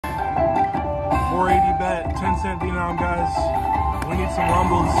480 bet, 10-cent denom, guys. We need some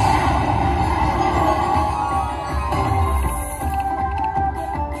rumbles.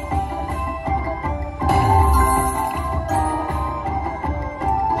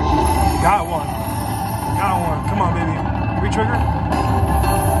 Got one. Got one. Come on, baby. Retrigger.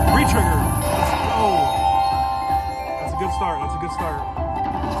 Retrigger. Let's go. That's a good start. That's a good start.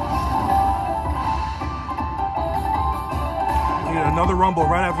 We need another rumble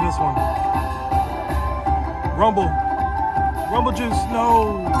right after this one. Rumble. Rumble juice.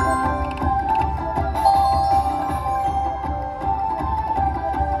 No.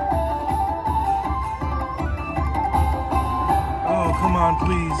 Oh, come on,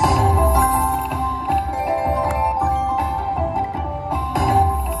 please.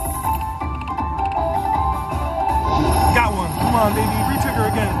 Got one. Come on, baby. Retrigger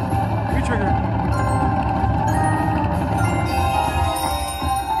again. Retrigger.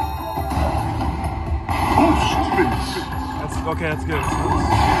 That's okay. That's good.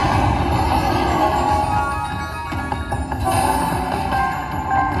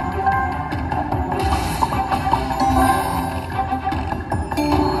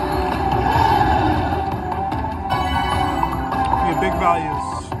 Big values.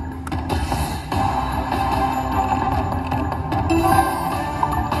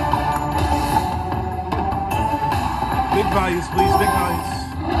 Big values, please. Big values.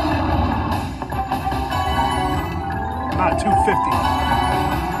 Not 250.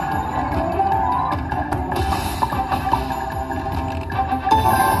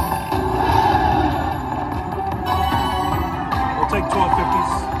 We'll take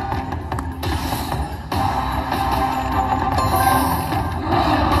 1250s.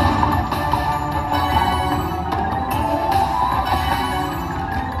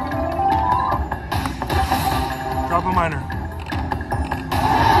 Drop a minor.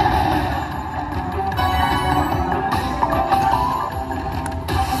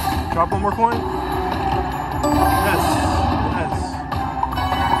 Drop one more coin. Yes. Yes.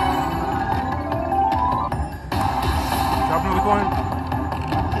 Drop another coin.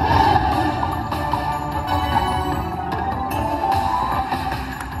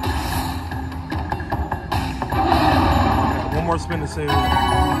 One more spin to save it.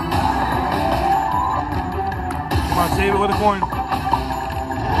 Come on, save it with a coin.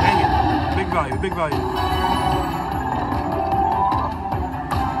 Dang it. Big value, big value.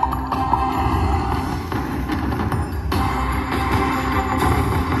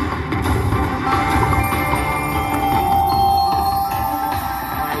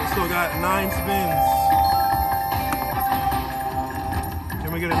 Alright, we still got 9 spins. Can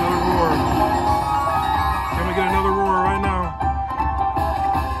we get another roar? Can we get another roar right now?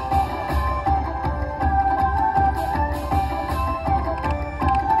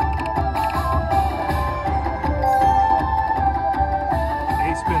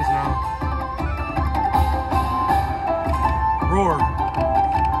 Spins now. Roar.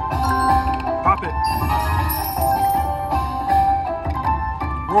 Pop it.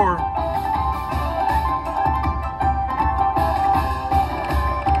 Roar.